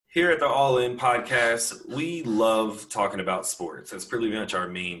Here at the All In podcast, we love talking about sports. That's pretty much our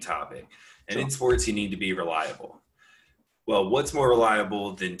main topic. And in sports, you need to be reliable. Well, what's more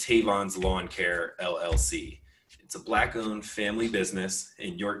reliable than Tavon's Lawn Care, LLC? It's a Black-owned family business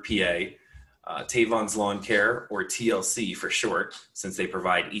in York, PA. Tavon's Lawn Care, or TLC for short, since they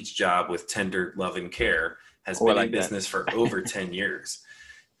provide each job with tender love and care, has been in business for over 10 years.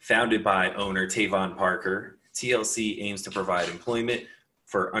 Founded by owner Tavon Parker, TLC aims to provide employment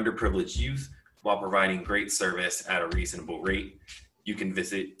for underprivileged youth while providing great service at a reasonable rate. You can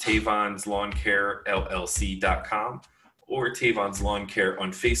visit TavonsLawnCareLLC.com or Tavon's Lawn Care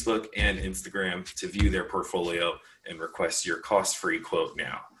on Facebook and Instagram to view their portfolio and request your cost-free quote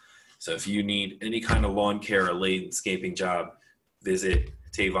now. So if you need any kind of lawn care or landscaping job, visit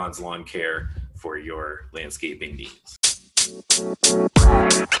Tavon's Lawn Care for your landscaping needs.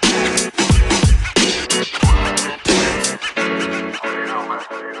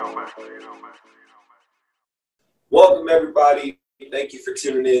 Welcome, everybody. Thank you for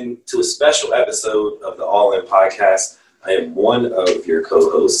tuning in to a special episode of the All In podcast. I am one of your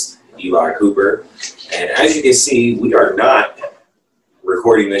co-hosts, Eli Cooper. And as you can see, we are not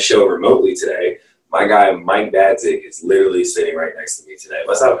recording this show remotely today. My guy, Mike Badzik, is literally sitting right next to me today.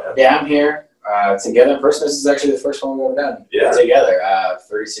 What's up, man? Yeah, I'm here together in person. This is actually the first one we've ever done together.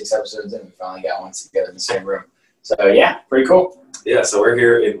 36 episodes in, we finally got one together in the same room. So, yeah, pretty cool. Yeah, so we're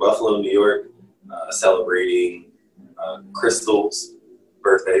here in Buffalo, New York, celebrating Crystal's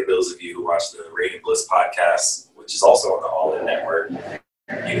birthday. Those of you who watch the Rain and Bliss podcast, which is also on the All In Network,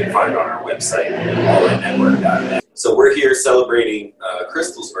 you can find on our website, allinnetwork.net. So we're here celebrating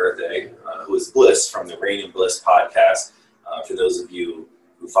Crystal's birthday, who is Bliss from the Rain and Bliss podcast. For those of you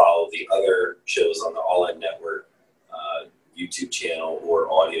who follow the other shows on the All In Network YouTube channel or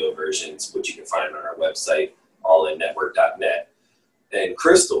audio versions, which you can find on our website, allinnetwork.net. And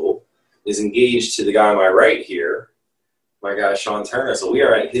Crystal is engaged to the guy on my right here, my guy Sean Turner. So we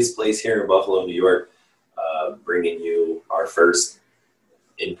are at his place here in Buffalo, New York, bringing you our first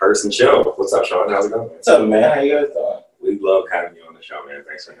in-person show. What's up, Sean? How's it going? What's up, man? How you guys doing? We love having you on the show, man.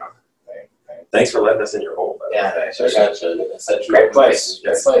 Thanks for coming. Thanks for letting us in your home. Yeah, Thanks. Great place.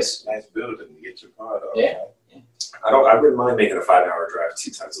 Great place. Nice building to get your part on. Yeah. I wouldn't mind making a 5-hour drive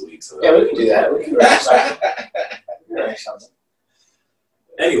 2 times a week. So yeah, we can do that. We can wrap something.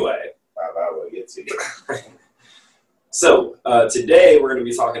 Anyway. 5 hours, get to you. So today we're going to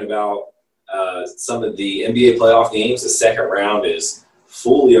be talking about some of the NBA playoff games. The second round is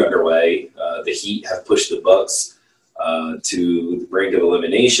fully underway. The Heat have pushed the Bucks to the brink of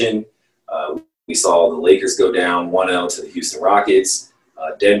elimination. We saw the Lakers go down 1-0 to the Houston Rockets.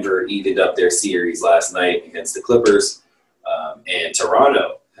 Denver evened up their series last night against the Clippers. And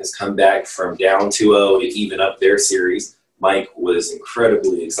Toronto has come back from down 2-0 to even up their series. Mike was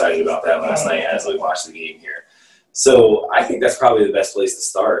incredibly excited about that last night as we watched the game here. So I think that's probably the best place to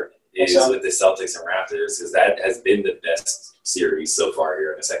start is with the Celtics and Raptors, because that has been the best series so far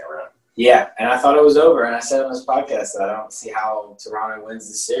here in the second round. Yeah, and I thought it was over, and I said on this podcast that I don't see how Toronto wins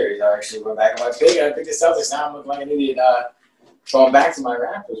this series. I actually went back and I picked the Celtics. Now I'm looking like an idiot going back to my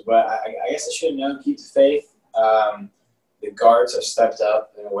Raptors, but I guess I should know, keep the faith. The guards have stepped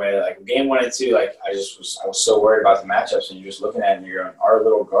up in a way. Like game 1 and 2, like I was so worried about the matchups, and you're just looking at it and you're going, our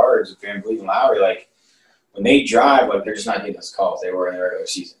little guards, Van Vliet and Lowry, like when they drive, like they're just not getting those calls they were in the regular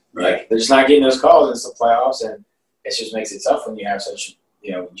season. Right. Like they're just not getting those calls in the playoffs, and it just makes it tough when you have such,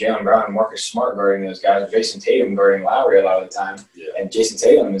 Jaylen Brown and Marcus Smart guarding those guys, Jason Tatum guarding Lowry a lot of the time, and Jason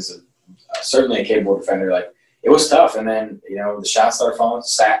Tatum is certainly a capable defender. Like it was tough, and then the shots started falling.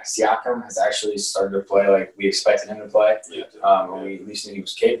 Siakam has actually started to play like we expected him to play. We at least knew he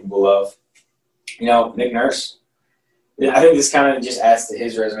was capable of. Nick Nurse. I think this kind of just adds to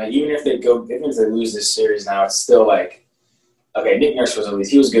his resume. Even if they lose this series now, it's still like, okay, Nick Nurse was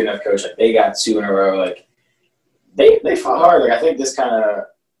he was a good enough coach. Like they got 2 in a row. Like they fought hard. Like I think this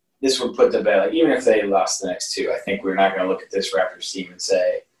would put to bed. Like even if they lost the next 2, I think we're not going to look at this Raptors team and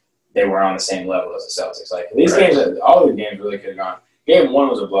say they were on the same level as the Celtics. Like these games, all the games really could have gone. Game 1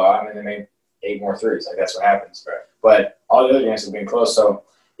 was a blowout. I mean, they made 8 more threes. Like that's what happens. Right. But all the other games have been close. So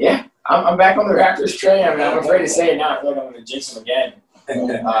yeah. I'm back on the Raptors train. I mean, I'm afraid to say it now. I feel like I'm going to jinx them again.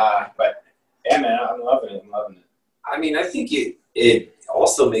 But, yeah, man, I'm loving it. I mean, I think it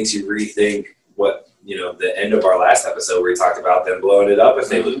also makes you rethink what, the end of our last episode where we talked about them blowing it up if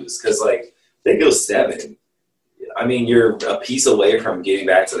they lose. Because, like, they go 7. I mean, you're a piece away from getting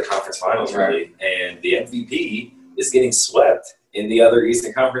back to the conference finals, really. And the MVP is getting swept in the other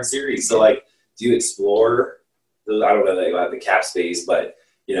Eastern Conference series. So, like, do you explore – I don't know that you have the cap space, but –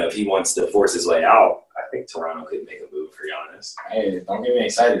 if he wants to force his way out, I think Toronto could make a move for Giannis. Hey, don't get me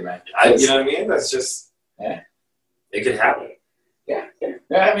excited, man. You know what I mean? That's just it could happen. Yeah,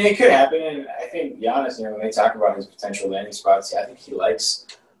 I mean, it could happen, and I think Giannis, when they talk about his potential landing spots, I think he likes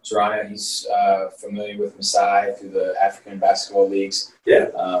Toronto. He's familiar with Masai through the African basketball leagues. Yeah.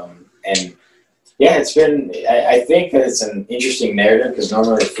 It's been – I think that it's an interesting narrative because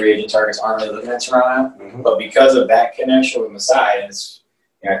normally the free agent targets aren't really looking at Toronto. Mm-hmm. But because of that connection with Masai, and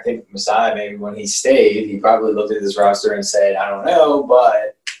I think Masai, maybe when he stayed, he probably looked at his roster and said, I don't know,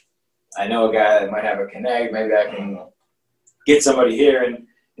 but I know a guy that might have a connect. Maybe I can get somebody here. And,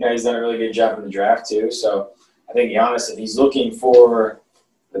 he's done a really good job in the draft too. So I think Giannis, if he's looking for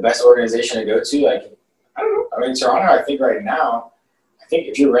the best organization to go to, I don't know. I mean, Toronto, I think right now,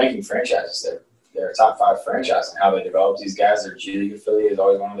 if you're ranking franchises, they're a top 5 franchise and how they develop these guys. Their G League affiliate is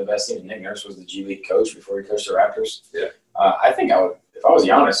always one of the best teams. Nick Nurse was the G League coach before he coached the Raptors. Yeah. I think I would, if I was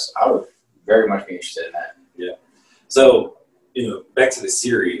Giannis, I would very much be interested in that. Yeah. So, back to the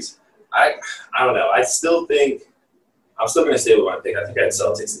series, I don't know. I'm still going to stay with my pick. I think I had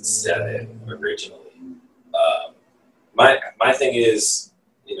Celtics at 7 originally. My thing is,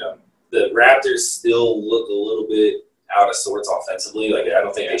 the Raptors still look a little bit out of sorts offensively. Like, I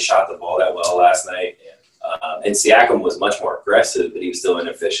don't think they shot the ball that well last night. And Siakam was much more aggressive, but he was still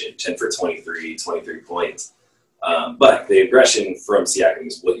inefficient, 10 for 23 points. But the aggression from Siakam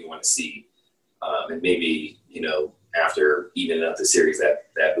is what you want to see. And maybe, after evening up the series,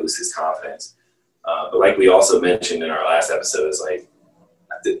 that boosts his confidence. But like we also mentioned in our last episode, is like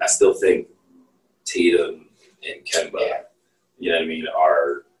I still think Tatum and Kemba, you know what I mean,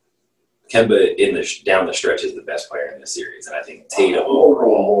 are Kemba down the stretch is the best player in the series, and I think Tatum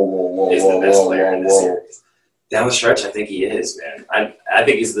overall is the best player in the series. Down the stretch, I think he is, man. I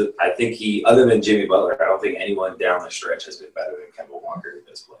think he, other than Jimmy Butler, I don't think anyone down the stretch has been better than Kemba Walker in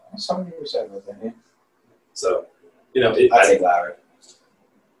this play. Something you said with him. So, I take Lowry.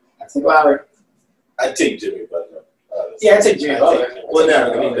 I take Jimmy Butler. I take Jimmy Butler.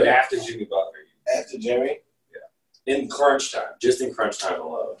 After Jimmy Butler. After Jimmy? Yeah. In crunch time, just in crunch time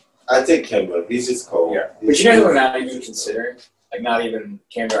alone. I take Kemba. He's just cold. Yeah. But you know who we're not even considering? Like, not even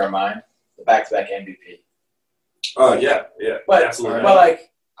came to our mind? The back-to-back MVP. Oh, yeah. But, absolutely. But,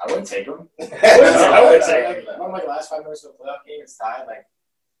 I wouldn't take him. I wouldn't take him. One of the last 5 minutes of the playoff game, it's tied.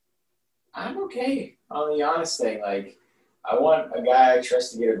 I'm okay on the honest thing. I want a guy I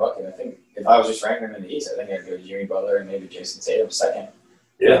trust to get a bucket. I think if I was just ranking them in the East, I think I'd go Jimmy Butler and maybe Jason Tatum second.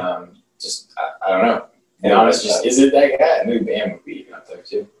 Yeah. I don't know. And honest, is it that guy? Maybe Bam would be even up there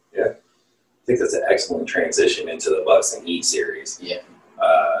too. Yeah. I think that's an excellent transition into the Bucks and Heat series. Yeah.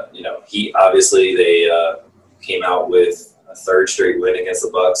 Heat, obviously, they came out with a 3rd straight win against the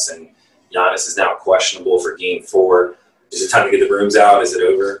Bucks, and Giannis is now questionable for Game 4. Is it time to get the brooms out? Is it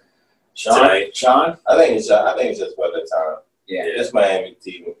over? Sean? I think it's just weather time. Yeah. This Miami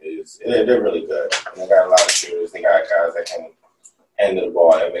team they're really good. They got a lot of shooters. They got guys that can handle the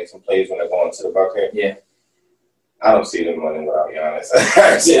ball and make some plays when they're going to the bucket. Yeah. I don't see them winning without Giannis.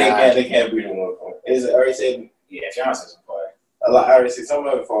 They can't beat him with him. Is it already said? Yeah, if Giannis doesn't play. I already see some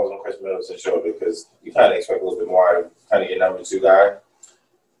of it falls on Chris Middleton's shoulder because you kind of expect a little bit more out of kind of your number 2 guy.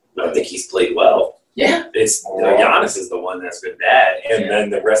 But I think he's played well. Yeah. It's Giannis is the one that's been bad, and then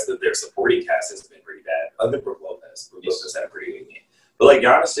the rest of their supporting cast has been pretty bad. Other than Brook Lopez. Brook Lopez had a pretty good game. But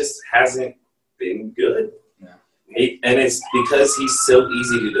Giannis just hasn't been good. No. And it's because he's so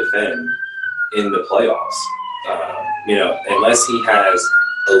easy to defend in the playoffs. Unless he has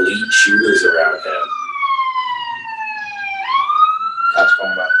elite shooters around him. That's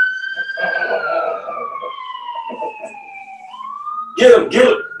going back. Get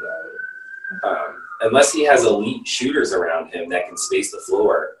him! Unless he has elite shooters around him that can space the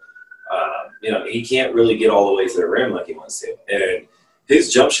floor, he can't really get all the way to the rim like he wants to. And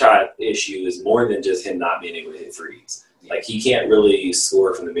his jump shot issue is more than just him not being able to hit threes. He can't really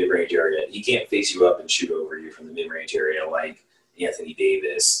score from the mid-range area. He can't face you up and shoot over you from the mid-range area like Anthony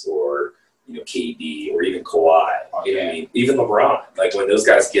Davis or, KD or even Kawhi. You know what I mean? Even LeBron. When those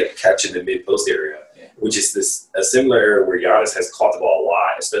guys catch in the mid-post area, which is a similar area where Giannis has caught the ball a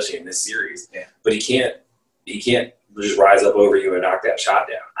lot, especially in this series. Yeah. But he can't just rise up over you and knock that shot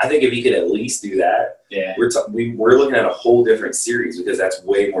down. I think if he could at least do that, we're looking at a whole different series because that's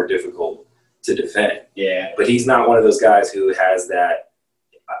way more difficult to defend. Yeah. But he's not one of those guys who has that,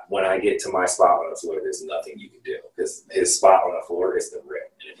 when I get to my spot on the floor, there's nothing you can do because his spot on the floor is the rim.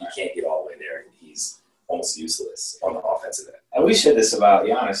 And if he can't get all the way there, he's almost useless on the offensive end. And we said this about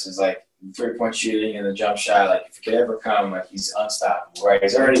Giannis is 3-point shooting and the jump shot. If it could ever come, he's unstoppable, right?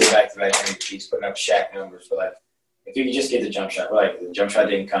 He's already back-to-back MVP. He's putting up Shaq numbers for if he could just get the jump shot, like the jump shot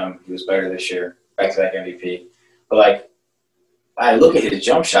didn't come, he was better this year, back-to-back MVP. But like, I look at his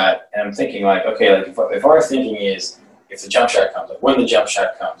jump shot and I'm thinking like, okay, like if our thinking is if the jump shot comes, like when the jump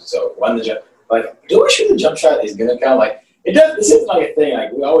shot comes, so when the jump, like, do I sure the jump shot is gonna come? Like, it does. This isn't like a thing.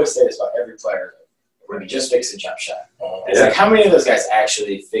 Like we always say this about every player. When we just fix the jump shot, it's like how many of those guys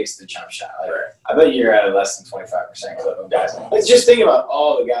actually fix the jump shot? Like, I bet you're at a less than 25% of those guys. But just think about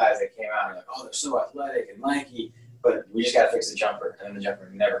all the guys that came out and like, oh, they're so athletic and lanky, but we just got to fix the jumper, and then the jumper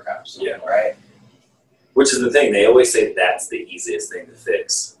never comes. Yeah. Right. Which is the thing. They always say that's the easiest thing to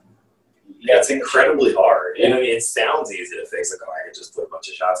fix. Yeah, it's incredibly hard. You know what I mean? It sounds easy to fix. Like, oh, I could just put a bunch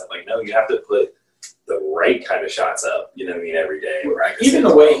of shots up. Like, no, you have to put the right kind of shots up. You know what I mean? Every day. Even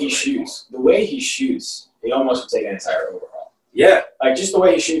the way he shoots, it almost would take an entire overhaul. Yeah. Like, just the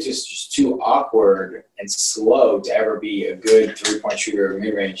way he shoots is just too awkward and slow to ever be a good three-point shooter or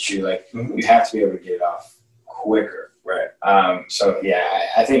mid-range shooter. Like, you have to be able to get it off quicker. Right. So, yeah,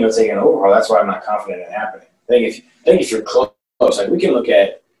 I think it'll take an overhaul. That's why I'm not confident in it happening. I think if you're close, like, we can look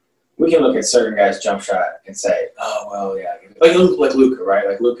at certain guys' jump shot and say, oh, well, yeah. Like Luka, right?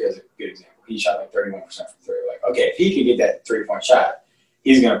 Like, Luka is a good example. He shot like 31% from three. Like, okay, if he can get that three-point shot,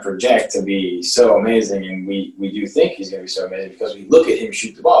 he's going to project to be so amazing, and we do think he's going to be so amazing because we look at him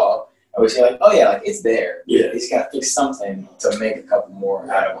shoot the ball, and we say, like, oh, yeah, like, it's there. Yeah. He's got to fix something to make a couple more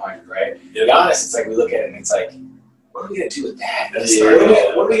out of 100, right? Yeah. To be honest, it's like we look at it, and it's like, what are we going to do with that?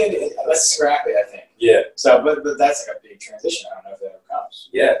 What are we going to do? Let's scrap it, I think. Yeah. So, but that's like a big transition. I don't know if that ever comes.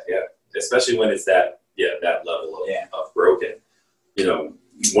 Yeah, yeah. Especially when it's that level of broken. You know,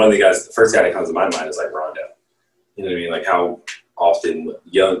 one of the first guy that comes to my mind is like Rondo. You know what I mean? Like how often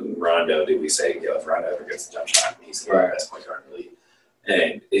young Rondo did we say, if Rondo ever gets a jump shot, he's the best point guard in the league.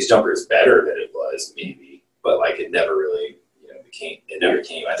 And his jumper is better than it was, maybe, but like it never really, never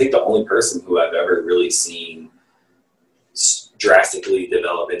came. I think the only person who I've ever really seen drastically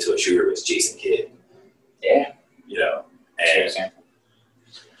develop into a shooter was Jason Kidd. Yeah. You know, and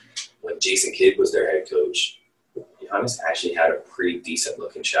when Jason Kidd was their head coach, Giannis actually had a pretty decent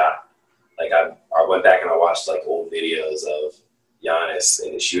looking shot. Like I went back and I watched like old videos of Giannis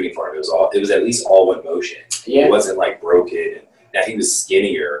and his shooting form. It was at least all one motion. Yeah. It wasn't like broken. Now he was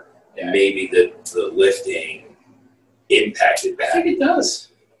skinnier. Yeah. And maybe the lifting impacted that. I think it does.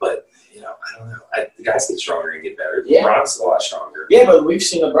 But I don't know. The guys get stronger and get better. Yeah. LeBron's a lot stronger. Yeah, but we've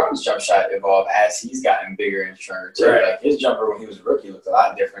seen LeBron's jump shot evolve as he's gotten bigger and stronger too. Right. Like his jumper when he was a rookie looked a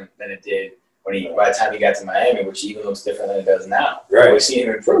lot different than it did by the time he got to Miami, which even looks different than it does now. Right. We've seen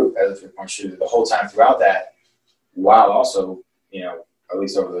him improve as a three-point shooter the whole time throughout that, while also, at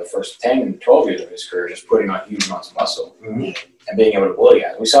least over the first 10, 12 years of his career, just putting on huge amounts of muscle and being able to bully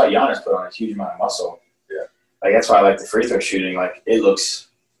guys. We saw Giannis put on a huge amount of muscle. Yeah. Like that's why I like the free throw shooting. Like it's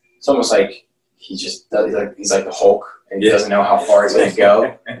almost like he just does, he's like the Hulk and he doesn't know how far he's gonna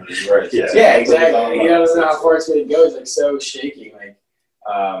go. Yeah, exactly. He doesn't know how far it's gonna go. He's like so shaky.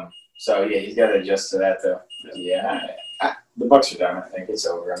 So yeah, he's got to adjust to that though. Yeah, the Bucks are done. I think it's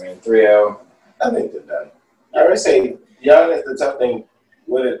over. I mean, 3-0. I think they're done. I would say Giannis. The tough thing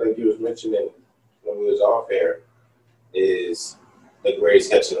with it, like you was mentioning when we was off air, is like where he's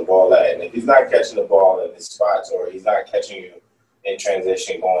catching the ball at. And if he's not catching the ball in his spots, or he's not catching you in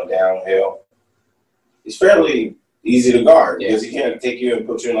transition going downhill, he's fairly easy to guard because he can't take you and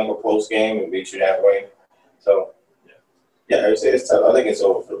put you in like a post game and beat you that way. So. Yeah, I would say it's tough. I think it's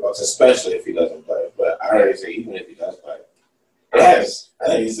over for the Bucks, especially if he doesn't play. But I already say even if he does play, I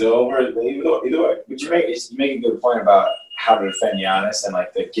think he's over either way. But you make a good point about how to defend Giannis and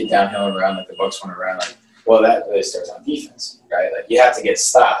like the get downhill and around like the Bucks went around. Like, well, that really starts on defense, right? Like you have to get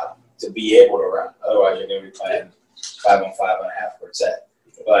stopped to be able to run. Otherwise, you're going to be playing 5-on-5 on a half-court set.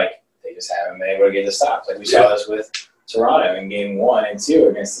 But, like they just haven't been able to get the stops. Like we saw this with Toronto in game 1 and 2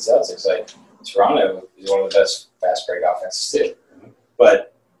 against the Celtics. Like Toronto is one of the best fast break offenses too.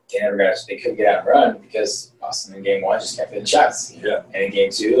 But they couldn't get out and run because Boston in game 1 just kept hitting shots. Yeah. And in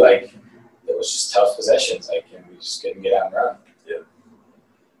game 2, like it was just tough possessions. Like and we just couldn't get out and run. Yeah.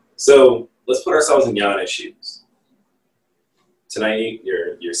 So let's put ourselves in Giannis' shoes. Tonight,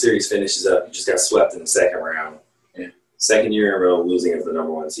 your series finishes up. You just got swept in the second round. Yeah. Second year in a row, losing as the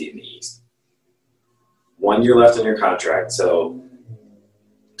number 1 seed in the East. 1 year left on your contract, so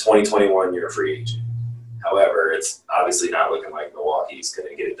 2021, you're a free agent. However, it's obviously not looking like Milwaukee's going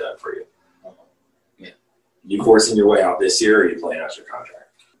to get it done for you. Yeah. You forcing your way out this year, or are you playing out your contract?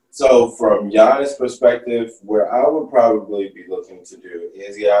 So from Giannis' perspective, where I would probably be looking to do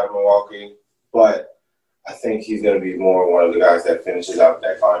is get out of Milwaukee, but I think he's going to be more one of the guys that finishes out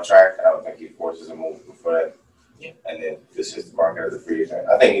that contract. I don't think he forces a move before that. Yeah. And then this is the market of the free agent.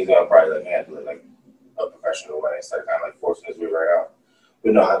 I think he's going to probably handle it like a professional way instead of kind of like forcing his way right out.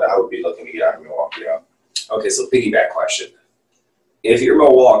 But no, I would be looking to get out of Milwaukee out. Okay, so piggyback question. If you're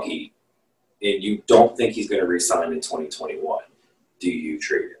Milwaukee and you don't think he's going to re-sign in 2021, do you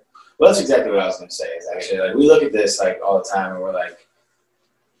trade him? Well, that's exactly what I was going to say. Is actually, like, we look at this like all the time, and we're like,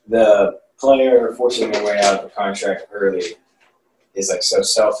 the player forcing their way out of a contract early is like so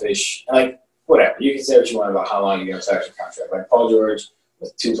selfish. Like, whatever, you can say what you want about how long you're going to start your contract. Like Paul George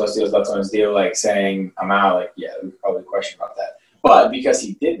with 2+ deals left on his deal, like saying I'm out. Like, yeah, we probably question about that. But because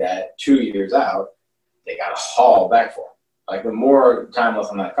he did that 2 years out, they got to haul back for him. Like, the more time left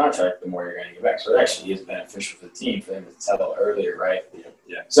on that contract, the more you're going to get back. So it actually is beneficial for the team for them to settle earlier, right?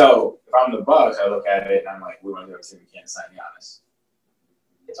 Yeah. So if I'm the Bucks, I look at it and I'm like, we want to do everything we can to sign Giannis.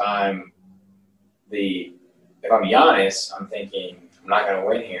 If I'm Giannis, I'm thinking I'm not going to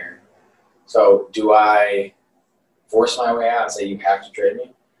win here. So do I force my way out and say you have to trade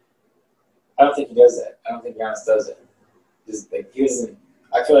me? I don't think he does that. I don't think Giannis does it. He doesn't.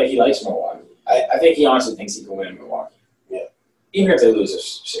 I feel like he likes Milwaukee. I think he honestly thinks he can win in Milwaukee. Yeah. Even if they lose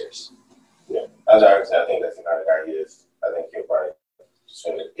this series. Yeah. As I said, I think that's the kind of guy he is. I think he'll probably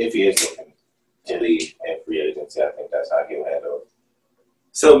swing it. If he is looking to leave in free agency, I think that's how he'll handle it.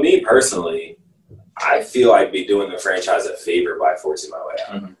 So me personally, I feel I'd be doing the franchise a favor by forcing my way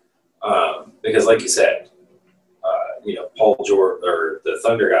out. Mm-hmm. Because like you said, Paul George, or the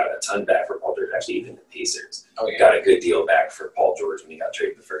Thunder got a ton back for Paul George. Actually, even the Pacers got a good deal back for Paul George when he got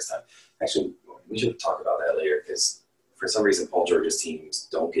traded the first time. Actually, we should talk about that later because for some reason Paul George's teams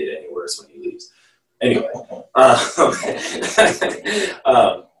don't get any worse when he leaves. Anyway,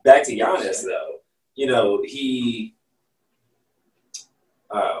 back to Giannis though. He,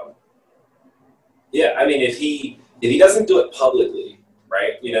 I mean, if he doesn't do it publicly,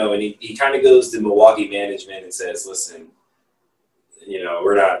 right? And he kind of goes to Milwaukee management and says, listen,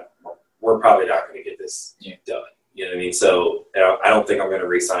 we're probably not going to get this done. You know what I mean? So I don't think I'm going to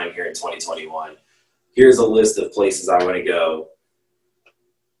re-sign here in 2021. Here's a list of places I want to go.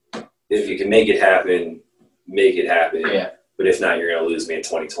 If you can make it happen, make it happen. Yeah. But if not, you're going to lose me in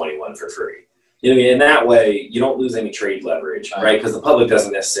 2021 for free. You know what I mean? And that way, you don't lose any trade leverage, right? Because the public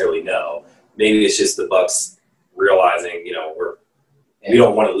doesn't necessarily know. Maybe it's just the Bucks realizing, we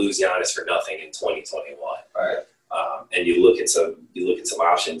don't want to lose Giannis for nothing in 2021. Right. And you look at some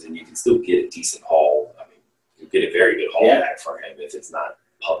options, and you can still get a decent haul. I mean, you get a very good haul back for him if it's not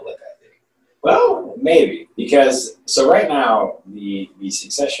public, I think. Well, maybe because right now the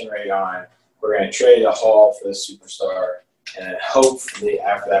succession rate on we're going to trade a haul for the superstar, and then hopefully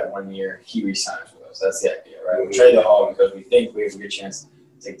after that 1 year he resigns with us. That's the idea, right? We trade the haul because we think we have a good chance to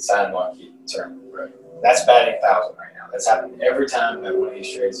take the sign-on term. Right. That's batting 1,000 right now. That's happened every time that one of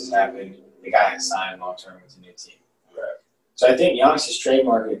these trades has happened. The guy has signed long-term with a new team. Right. So I think Giannis' trade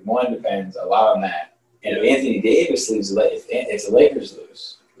market, one, depends a lot on that. And if Anthony Davis leaves, if the Lakers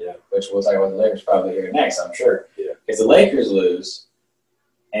lose, which we'll talk about the Lakers probably here next, I'm sure. Yeah. If the Lakers lose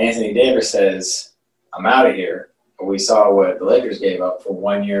and Anthony Davis says, I'm out of here, but we saw what the Lakers gave up for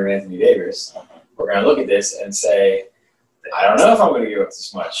 1 year of Anthony Davis, we're going to look at this and say, I don't know if I'm going to give up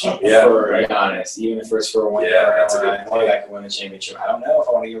this much for Giannis, even if it's for 1 year. That's a good point. I can win the championship. I don't know if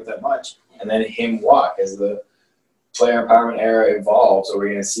I want to give up that much. And then him walk as the player empowerment era evolves, or we're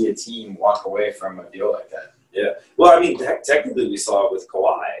going to see a team walk away from a deal like that. Yeah. Well, I mean, technically we saw it with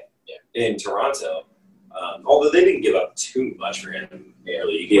Kawhi in Toronto. Although they didn't give up too much for him.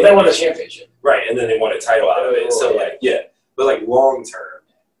 Really. But they won the championship. Right, and then they won a title out of it. So, but long term,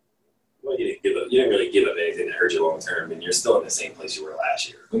 well, you didn't really give up anything that hurt you long term, and you're still in the same place you were last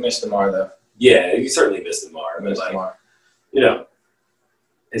year. We missed DeMar, though. Yeah, you certainly missed DeMar. DeMar.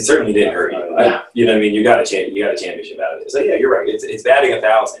 It certainly didn't hurt you. You know what I mean? You got a championship out of it. So, yeah, you're right. It's batting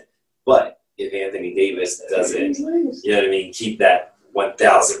 1,000. But if Anthony Davis doesn't, you know what I mean, keep that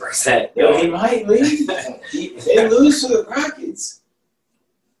 1,000%. He might leave. They lose to the Rockets.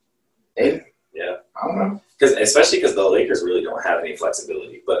 I don't know. Especially because the Lakers really don't have any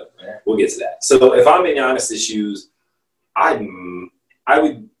flexibility. But we'll get to that. So if I'm in Giannis' shoes, I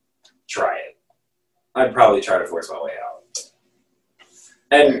would try it. I'd probably try to force my way out.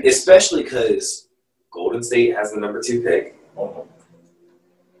 And especially because Golden State has the number 2 pick.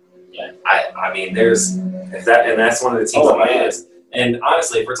 Yeah. I mean, that's one of the teams on my list. And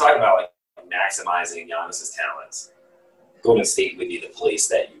honestly, if we're talking about maximizing Giannis' talents, Golden State would be the place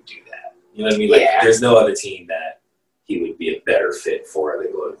that you do that. You know what I mean? There's no other team that he would be a better fit for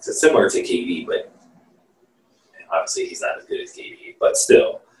than Golden State. It's similar to KD, but obviously he's not as good as KD. But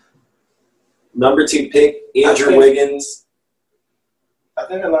still, number 2 pick, Andrew Wiggins. I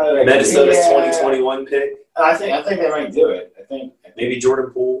think a lot of Minnesota's 2021 pick. I think they might do it. I think maybe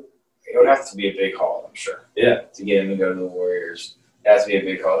Jordan Poole. it would have to be a big haul, I'm sure. Yeah. To get him to go to the Warriors. It has to be a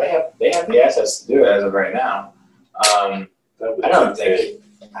big haul. They have the assets to do it as of right now. I don't think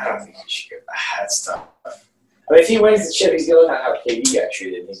he should get that stuff. I mean, if he wins the chip, he's going to look at how KD got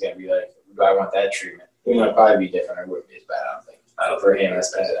treated, and he's going to be like, do I want that treatment? It would probably be different. It wouldn't be as bad, I don't think. For him,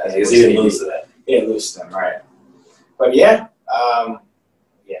 as he didn't lose to that. He didn't lose to them, right. But yeah,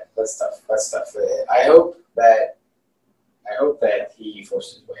 that's tough. I hope that he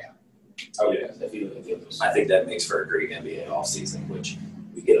forces his way out. If he loses. I think that makes for a great NBA offseason, which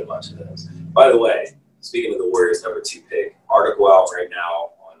we get a bunch of those. By the way, speaking of the Warriors' number 2 pick, article out right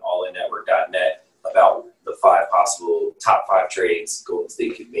now on allinnetwork.net about the 5 possible top 5 trades Golden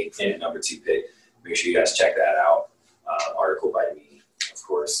State could make for the number 2 pick. Make sure you guys check that out. Article by me, of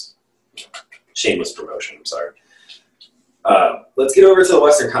course. Shameless promotion, I'm sorry. Let's get over to the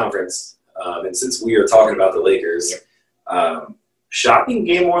Western Conference. And since we are talking about the Lakers, shocking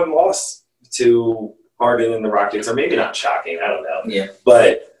Game 1 loss to Harden and the Rockets, or maybe not shocking, I don't know. Yeah.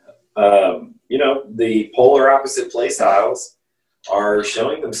 But, the polar opposite play styles are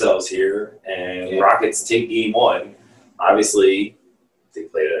showing themselves here, and Rockets take Game 1. Obviously, they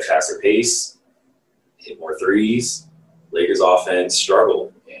played at a faster pace, hit more threes. Lakers offense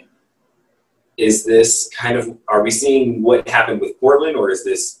struggled. Yeah. Is this are we seeing what happened with Portland, or is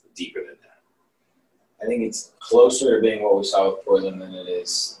this deeper than that? I think it's closer to being what we saw with Portland than it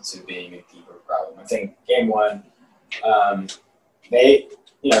is to being a deeper problem. I think Game 1, they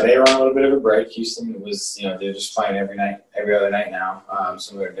were on a little bit of a break. Houston was, they're just playing every other night now.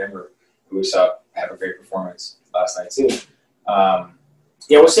 Similar to Denver, who we saw have a great performance last night too.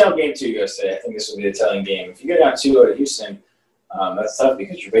 We'll see how Game 2 goes today. I think this will be a telling game. If you go down 2-0 to Houston, that's tough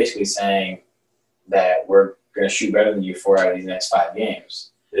because you're basically saying that we're going to shoot better than you 4 out of these next 5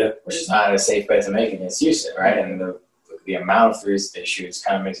 games. Yeah. Which is not a safe bet to make against Houston, right? And the amount of threes they shoot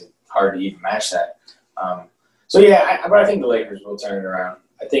kind of makes it hard to even match that. But I think the Lakers will turn it around.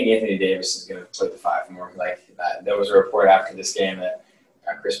 I think Anthony Davis is going to play the 5 more. There was a report after this game that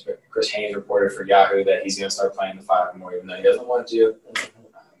Chris Haynes reported for Yahoo that he's going to start playing the 5 more, even though he doesn't want to.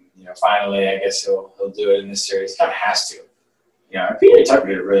 Finally, I guess he'll do it in this series. He kind of has to. PJ Tucker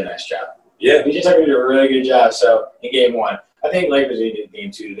did a really nice job. Yeah, PJ Tucker did a really good job. So in Game 1, I think Lakers need to get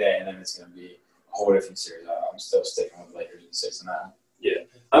Game 2 today, and then it's going to be a whole different series. I'm still sticking with Lakers in 6 and 9. Yeah,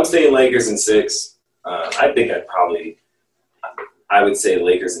 I'm staying Lakers in 6. I think I would say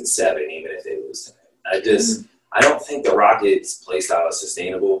Lakers in 7, even if they lose tonight. I don't think the Rockets' play style is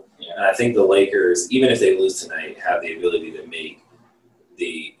sustainable. Yeah. And I think the Lakers, even if they lose tonight, have the ability to make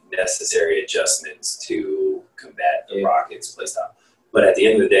the necessary adjustments to combat the Rockets' play style. But at the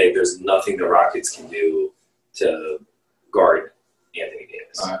end of the day, there's nothing the Rockets can do to guard Anthony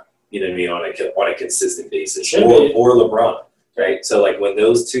Davis. You know what I mean? On a consistent basis. Or LeBron, right? So, when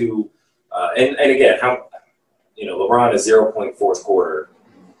those two and again, LeBron is 0 point fourth quarter.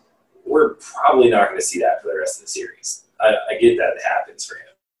 We're probably not going to see that for the rest of the series. I get that it happens for him.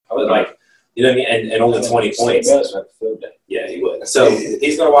 But you know what I mean? And only 20 points. Yeah, he would. So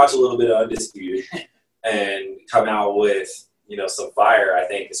he's going to watch a little bit of Undisputed and come out with, some fire, I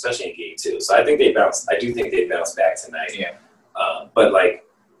think, especially in Game 2. So I think I do think they bounce back tonight. Yeah. But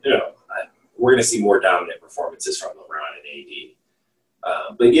we're going to see more dominant performances from LeBron and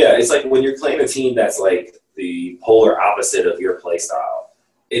AD. But yeah, it's when you're playing a team that's the polar opposite of your play style,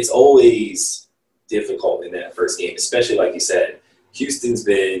 it's always difficult in that first game, especially like you said. Houston's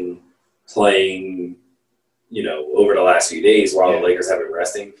been playing, over the last few days while the Lakers have been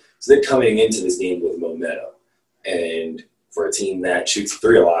resting. So they're coming into this game with momentum. And for a team that shoots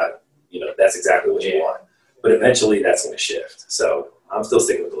 3 a lot, that's exactly what you want. But eventually that's going to shift. So I'm still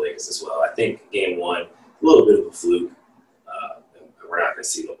sticking with the Lakers as well. I think Game 1, a little bit of a fluke. We're not going to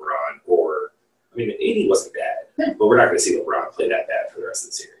see LeBron AD wasn't bad, but we're not going to see LeBron play that bad for the rest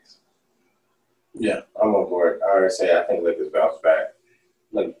of the series. Yeah, I'm on board. I already say I think Lakers bounce back.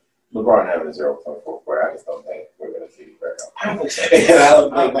 LeBron having a 0 point fourth quarter, I just don't think we're going to see it back up. I don't think so.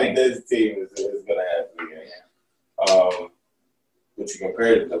 I don't think this team is going to have to again. But you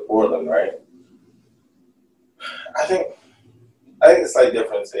compare it to Portland, right? I think the slight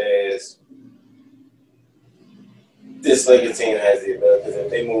difference is this Lakers team has the ability, because if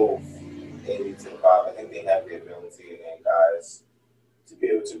they move 80 to the 5, I think they have the ability and guys to be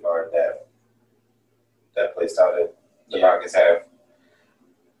able to guard that play style that the Rockets have.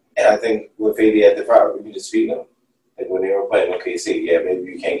 And I think with 80 at the 5, we can just feed them. When they were playing OKC,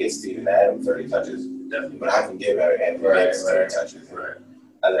 maybe you can't get Steven Adams 30 touches, definitely, but I can give Anthony Davis 30 touches. Right.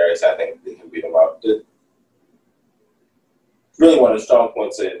 Others, I think they can beat them up. Really, one of the strong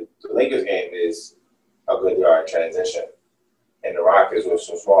points in the Lakers game is how good they are in transition. And the Rockets with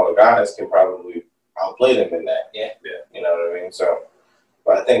some smaller guys can probably outplay them in that. Yeah. You know what I mean? So,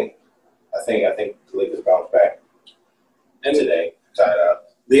 but I think the Lakers bounce back And today, tied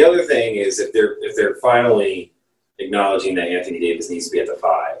up. the other thing is if they're finally acknowledging that Anthony Davis needs to be at the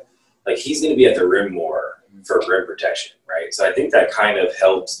 5, like he's going to be at the rim more for rim protection, right? So I think that kind of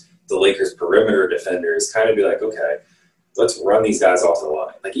helps the Lakers' perimeter defenders kind of be like, okay, let's run these guys off the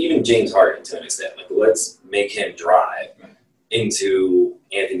line. Like even James Harden to an extent, like let's make him drive into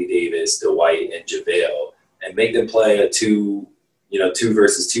Anthony Davis, Dwight, and JaVale, and make them play a 2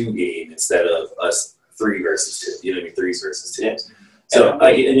 versus 2 game instead of us 3 versus 2. You know what I mean? 3s versus 2s. Yeah. So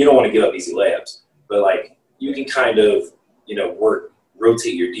like, and you don't want to give up easy layups, but like you can kind of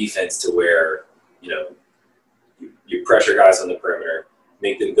rotate your defense to where you pressure guys on the perimeter,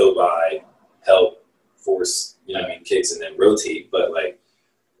 make them go by, help force kicks, and then rotate. But like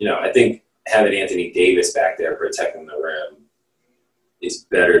I think having Anthony Davis back there protecting the rim is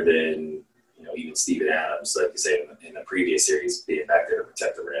better than even Steven Adams, like you say in the previous series, being back there to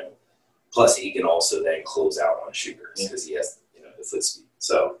protect the rim. Plus, he can also then close out on shooters because he has the foot speed.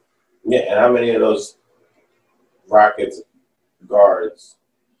 So yeah, and how many of those Rockets guards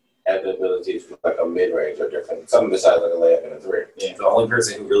have the ability to like a mid range or different? Something besides like a layup and a 3. yeah, the only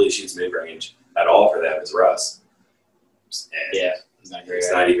person who really shoots mid range at all for them is Russ. And he's not great.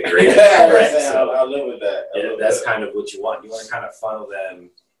 It's not even great. I'll live with that. That's kind of what you want. You want to kind of funnel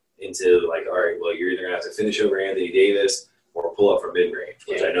them into like, all right, well, you're either gonna have to finish over Anthony Davis or pull up from mid range,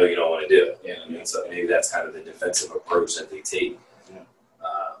 which I know you don't want to do. You know what I mean? So maybe that's kind of the defensive approach that they take.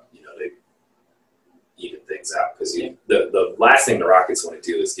 To even things out because the last thing the Rockets want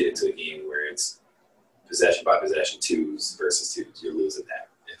to do is get into a game where it's possession by possession 2s versus 2s. You're losing that,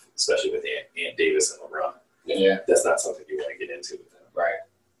 especially with Ant Davis and LeBron. Yeah, that's not something you want to get into with them. Right.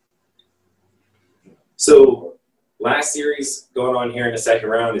 So last series going on here in the second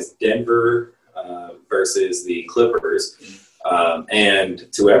round is Denver versus the Clippers.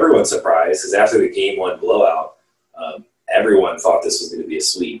 And to everyone's surprise, because after the Game 1 blowout, everyone thought this was going to be a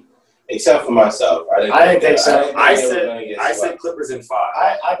sweep. Except for myself. I didn't think so. I said Clippers in 5.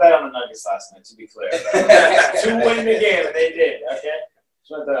 I bet on the Nuggets last night, to be clear. To win the game, and they did, okay?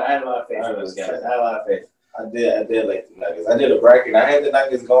 So I had a lot of faith in those guys. I had a lot of faith. I did like the Nuggets. I did a bracket, and I had the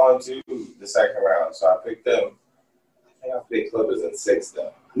Nuggets going to the second round, so I picked them. I think I picked Clippers in 6,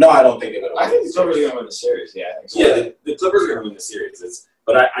 though. No, I don't think they're going to win. I think the Clippers are going to win the series, yeah. I think so. Yeah, the Clippers are going to win the series.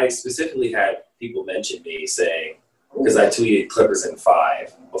 But I specifically had people mention me saying, because I tweeted Clippers in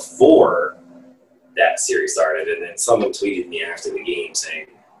 5 before that series started, and then someone tweeted me after the game saying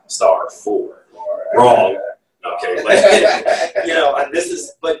star 4. Wrong. Okay, but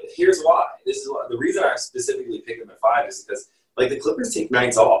but here's why. The reason I specifically picked them at 5 is because like the Clippers take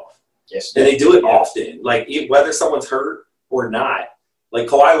nights off. Yes. And they do it often. Like whether someone's hurt or not. Like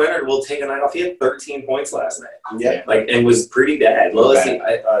Kawhi Leonard will take a night off. He had 13 points last night. Yeah. And was pretty bad. Lowest.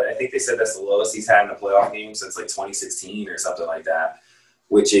 I think they said that's the lowest he's had in a playoff game since like 2016 or something like that.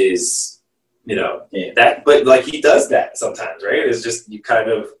 Which is, that. But like he does that sometimes, right? It's just you kind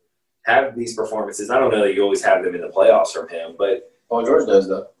of have these performances. I don't know that you always have them in the playoffs from him, but Paul George does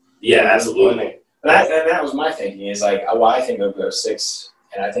though. Yeah, absolutely. And that was my thinking. Is like, I think they'll go 6,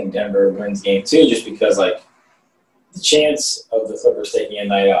 and I think Denver wins Game 2 just because like. The chance of the Clippers taking a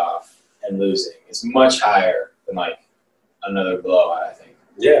night off and losing is much higher than like another blowout, I think.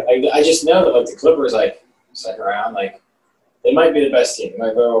 Yeah. I just know that like the Clippers, like second round, like they might be the best team. They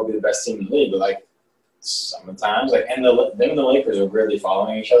might very well be the best team in the league, but like sometimes like them and the Lakers are really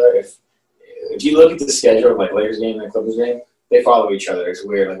following each other. If you look at the schedule of like Lakers game and the Clippers game, they follow each other. It's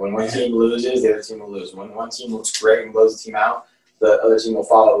weird. Like when one team loses, the other team will lose. When one team looks great and blows the team out, the other team will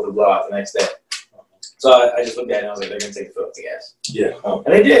follow with a blowout the next day. So I just looked at it and I was like, they're going to take the foot off the gas. Yeah.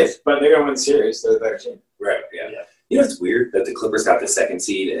 And they did, but they're going to win the series. They're the better team. Right, yeah. It's weird that the Clippers got the 2nd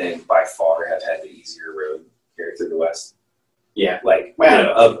seed and by far have had the easier road here through the West. Yeah. Like,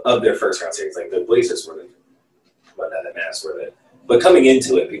 of their first round series. Like, the Blazers were the Mavs were the. But coming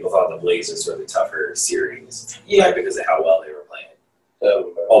into it, people thought the Blazers were the tougher series. Yeah. Right, because of how well they were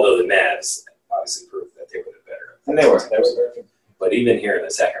playing. Although the Mavs obviously proved that they were the better. And they were. They were better. But even here in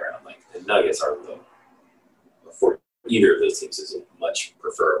the second round, like, the Nuggets are for either of those teams is a much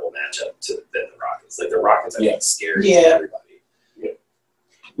preferable matchup than the Rockets. Like the Rockets, I think, scared everybody.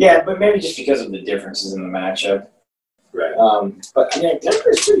 Yeah, but maybe just because of the differences in the matchup. Right. But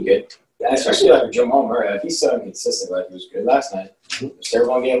Denver's pretty good, especially like Jamal Murray. Like he's so inconsistent. Like he was good last night. It was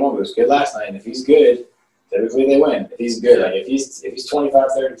terrible in Game 1, but he was good last night. And if he's good, typically they win. If he's good, like if he's 25,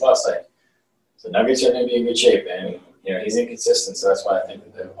 30 plus, like the Nuggets are going to be in good shape. And he's inconsistent, so that's why I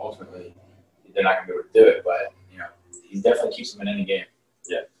think that ultimately they're not going to be able to do it. But he definitely keeps them in any game.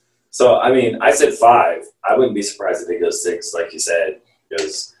 Yeah. So, I mean, I said 5. I wouldn't be surprised if it goes 6, like you said,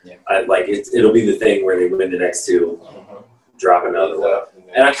 because it'll be the thing where they win the next 2, drop another one.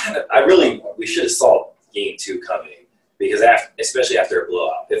 And we should have saw game 2 coming because especially after a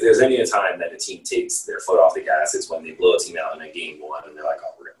blowout, if there's any time that a team takes their foot off the gas, it's when they blow a team out in a game 1 and they're like,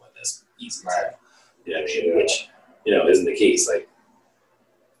 oh, we're going to win this easy. Right. You know what I mean? Which, isn't the case. Like,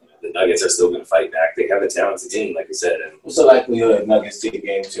 the Nuggets are still going to fight back. They have a talented team, like you said. And what's the likelihood Nuggets take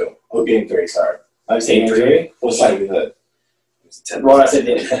game 2? Or game 3, sorry. Nuggets take game 3? What's the likelihood? Well, I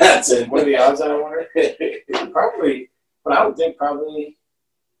said what are the odds, I wonder? Probably, but I would think probably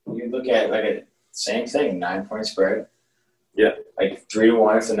you look at like a same thing, 9-point spread. Yeah. Like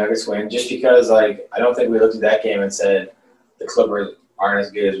 3-1 if the Nuggets win. Just because, like, I don't think we looked at that game and said the Clippers aren't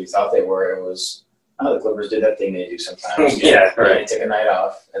as good as we thought they were. It was, the Clippers did that thing they do sometimes. Yeah, right. They take a night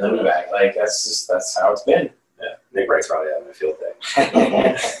off and then we're back. Like, that's how it's been. Yeah. Nick Wright's probably having a field day.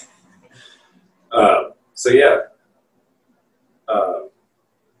 So, yeah.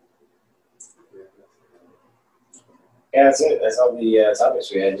 Yeah, that's it. That's all the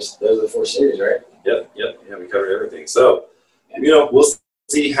topics we had. Just those are the 4 series, right? Yep. Yeah, we covered everything. So, we'll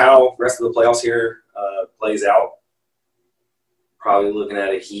see how the rest of the playoffs here plays out. Probably looking at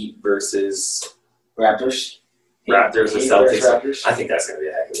a Heat versus Raptors. Raptors or Heat Celtics. versus Raptors. I think that's going to be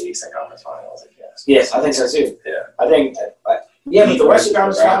a heck of a Eastern Conference Finals, I guess. Yes, I think so too. Yeah. I think. But the Western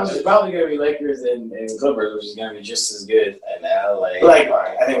Conference Finals is probably going to be Lakers and Clippers, which is going to be just as good. And LA.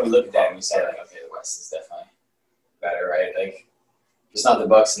 I think we look at that and we say, like, okay, the West is definitely better, right? Like, it's not the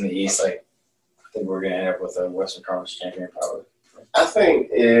Bucks in the East. Like, I think we're going to end up with a Western Conference champion, probably. I think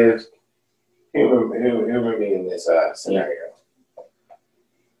if humor me in this scenario,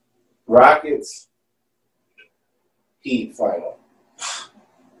 Rockets, Heat final.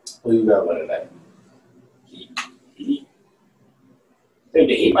 Who you got winning that? Heat. Dude,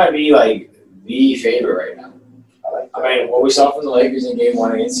 the Heat might be like the favorite right now. I mean, what we saw from the Lakers in Game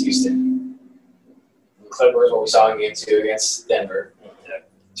 1 against Houston, the Clippers, what we saw in Game 2 against Denver. Yeah.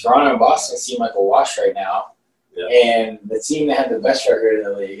 Toronto and Boston seem like a wash right now. Yeah. And the team that had the best record in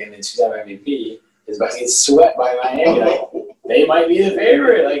the league and the 2-time MVP is about to get swept by Miami. Like, they might be the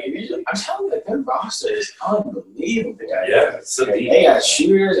favorite. Like, I'm telling you, their roster is unbelievable. Yeah, so they got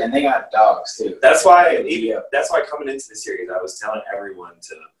shooters and they got dogs too. That's why coming into the series, I was telling everyone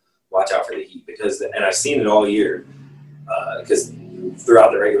to watch out for the Heat and I've seen it all year because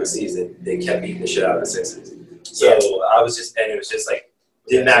throughout the regular season they kept beating the shit out of the Sixers. So it was just like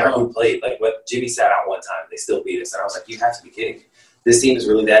didn't matter who played. Like what Jimmy sat out one time, they still beat us, and I was like, you have to be kidding me. This team is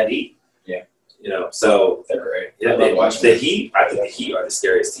really that deep. Yeah. So they're great. Yeah, the Heat. I think the Heat are the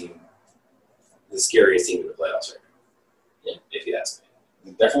scariest team in the playoffs right now. Yeah, if you ask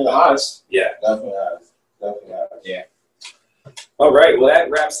me. Definitely the hottest. Yeah, definitely hottest. Yeah. All right. Well,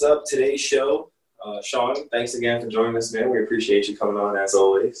 that wraps up today's show. Sean, thanks again for joining us, man. We appreciate you coming on as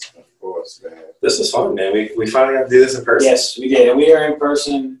always. Of course, man. This was fun, man. We finally got to do this in person. Yes, we did. And we are in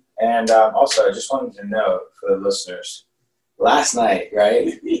person. And also, I just wanted to note for the listeners, last night,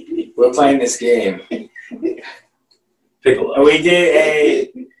 right, we're playing this game. Piccolo. And we did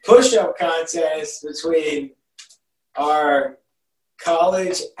a push-up contest between our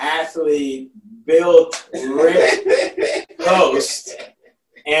college athlete built ripped host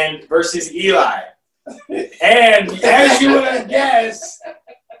and versus Eli. And as you would have guessed,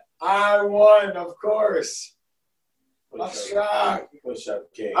 I won, of course. I'm shocked.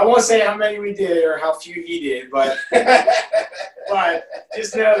 Push-up king. I won't say how many we did or how few he did, but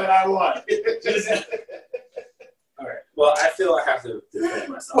just know that I won. All right. Well, I feel I have to defend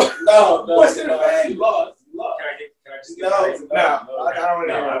myself. No. What's the defend? You lost. Can I just get No, I don't want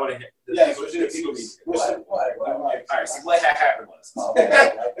to hear. I want to hear. Yes, people need. What? All right. So what happened was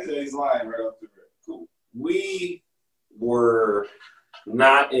He's lying right off the rip. cool. We were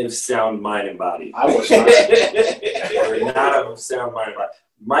not in sound mind and body. I was not. We're not of sound mind and body.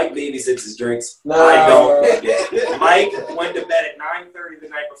 Mike babysits his drinks. No. I don't. Mike went to bed at 9:30 the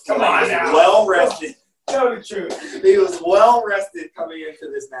night before. Come on He was now. well rested. Tell the truth. He was well rested coming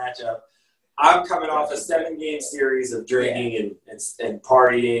into this matchup. I'm coming off a 7-game series of drinking and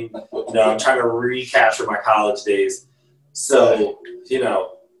partying. I'm trying to recapture my college days. So,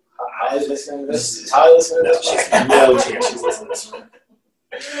 I was listening to this. Holly listening to this. no chance she's listening to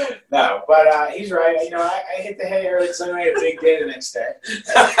this. No, but he's right. I hit the hay early because I know I had a big day the next day.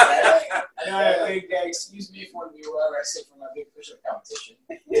 I know I had a big day. Excuse me if one of you wherever I sit for my big push-up competition.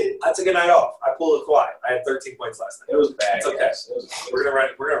 I took a night off. I pulled a quad. I had 13 points last night. It was bad. It's okay. Guys. We're gonna run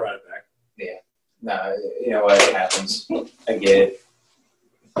it back. Yeah. No, you know what? It happens. I get it.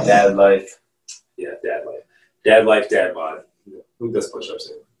 Dad life. Yeah, dad life. Dad life, dad bod. Who does push-ups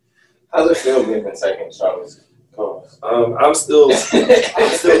here? How's it feel being the second Charlotte's co-host? I'm still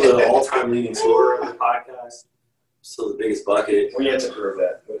the all-time leading scorer of the podcast. Still the biggest bucket. We had to prove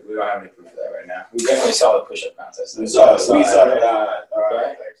that. We don't have any proof of that right now. We definitely saw the push-up contest. We saw it. All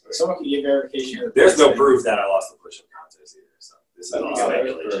right. Someone can give verification. There's no proof that I lost the push-up contest either. So this is all Okay,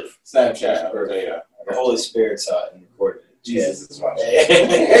 speculation. Snapchat verbatim. The Holy Spirit saw it and recorded it. Jesus is watching.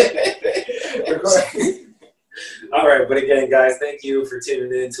 All right, but again, guys, thank you for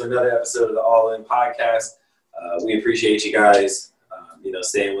tuning in to another episode of the All In Podcast. We appreciate you guys,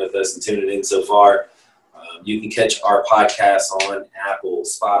 staying with us and tuning in so far. You can catch our podcast on Apple,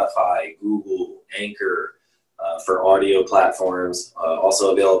 Spotify, Google, Anchor for audio platforms.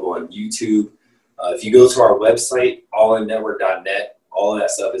 Also available on YouTube. If you go to our website, allinnetwork.net, all of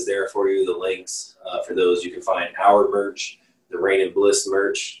that stuff is there for you. The links for those, you can find our merch. The Rain and Bliss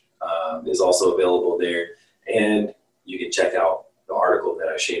merch is also available there. And you can check out the article that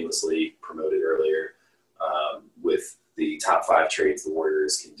I shamelessly promoted earlier with the top 5 trades the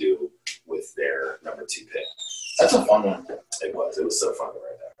Warriors can do with their number 2 pick. That's a fun one. It was so fun to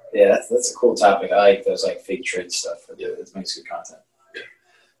write that. Yeah, that's a cool topic. I like those fake trade stuff. Yeah, it makes good content.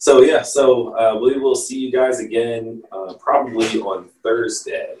 So we will see you guys again probably on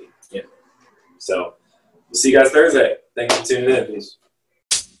Thursday. Yeah. So we'll see you guys Thursday. Thanks for tuning in. Peace.